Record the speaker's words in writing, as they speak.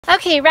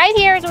Okay, right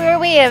here is where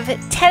we have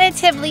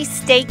tentatively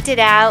staked it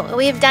out.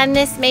 We've done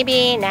this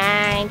maybe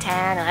 9,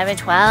 10, 11,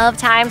 12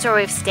 times where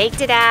we've staked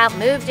it out,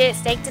 moved it,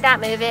 staked it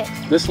out, move it.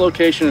 This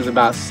location is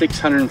about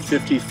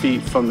 650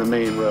 feet from the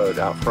main road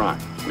out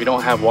front. We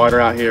don't have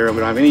water out here. We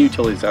don't have any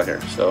utilities out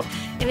here, so.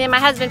 And then my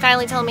husband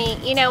finally told me,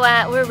 you know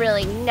what, we're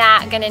really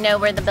not gonna know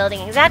where the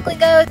building exactly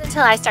goes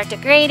until I start to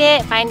grade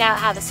it, find out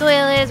how the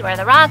soil is, where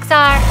the rocks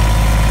are.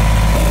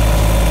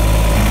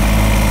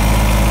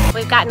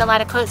 We've gotten a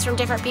lot of quotes from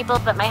different people,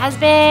 but my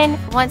husband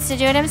wants to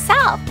do it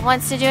himself,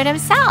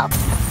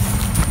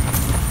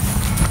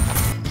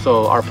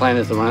 So our plan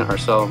is to run it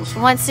ourselves.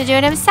 Wants to do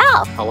it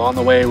himself. Along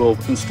the way, we'll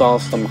install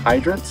some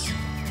hydrants,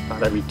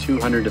 about every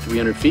 200 to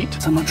 300 feet.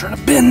 So I'm gonna try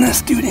to bend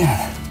this dude in.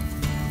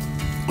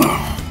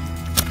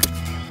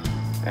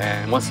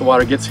 And once the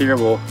water gets here,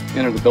 we'll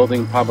enter the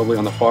building probably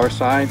on the far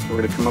side. We're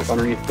gonna come up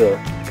underneath the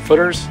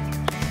footers,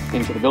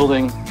 into the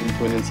building,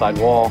 into an inside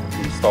wall,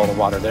 and install the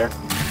water there.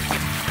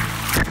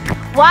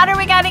 Water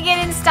we gotta get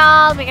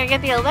installed. We gotta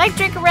get the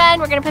electric run.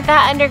 We're gonna put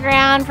that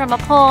underground from a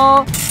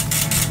pole.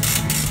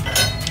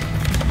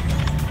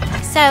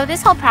 So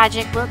this whole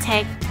project will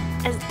take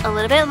a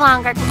little bit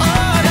longer.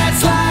 Oh,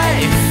 that's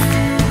life.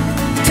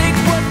 Take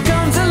what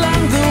comes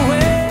along the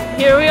way.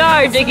 Here we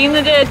are, digging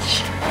the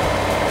ditch.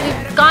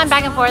 We've gone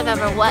back and forth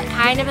over what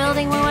kind of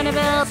building we want to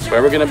build.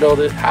 Where we're gonna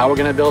build it, how we're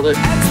gonna build it.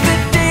 As the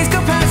days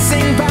go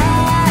passing by,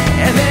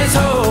 and there's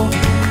hope,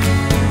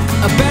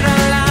 a better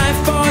life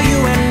for you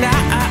and I.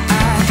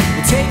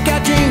 We'll take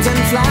our dreams and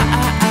fly.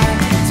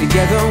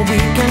 Together we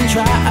can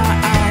try.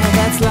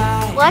 That's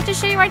life. We'll have to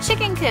show you our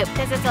chicken coop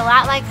because it's a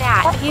lot like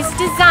that. He's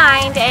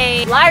designed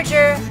a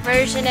larger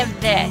version of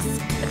this.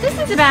 But this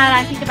is about,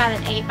 I think, about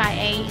an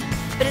 8x8.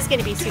 But it's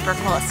gonna be super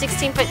cool.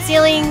 16-foot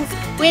ceilings,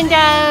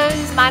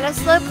 windows,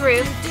 mono-slope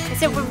roof. And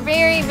so we're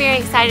very, very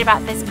excited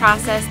about this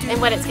process and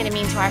what it's gonna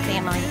mean to our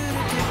family.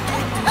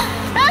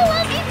 I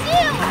love you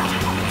too!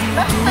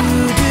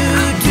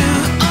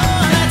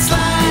 Oh, that's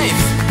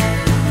life.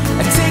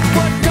 Take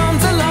what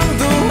comes along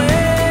the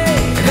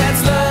way.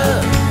 That's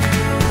love.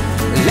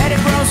 Let it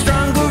grow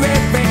stronger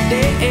every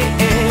day.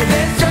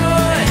 There's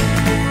joy.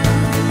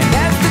 And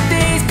as the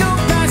days go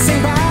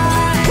passing by,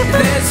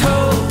 there's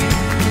hope.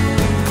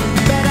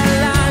 A better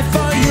life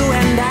for you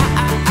and I.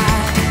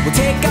 We'll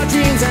take our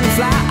dreams and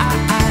fly.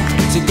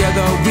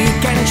 Together we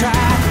can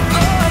try.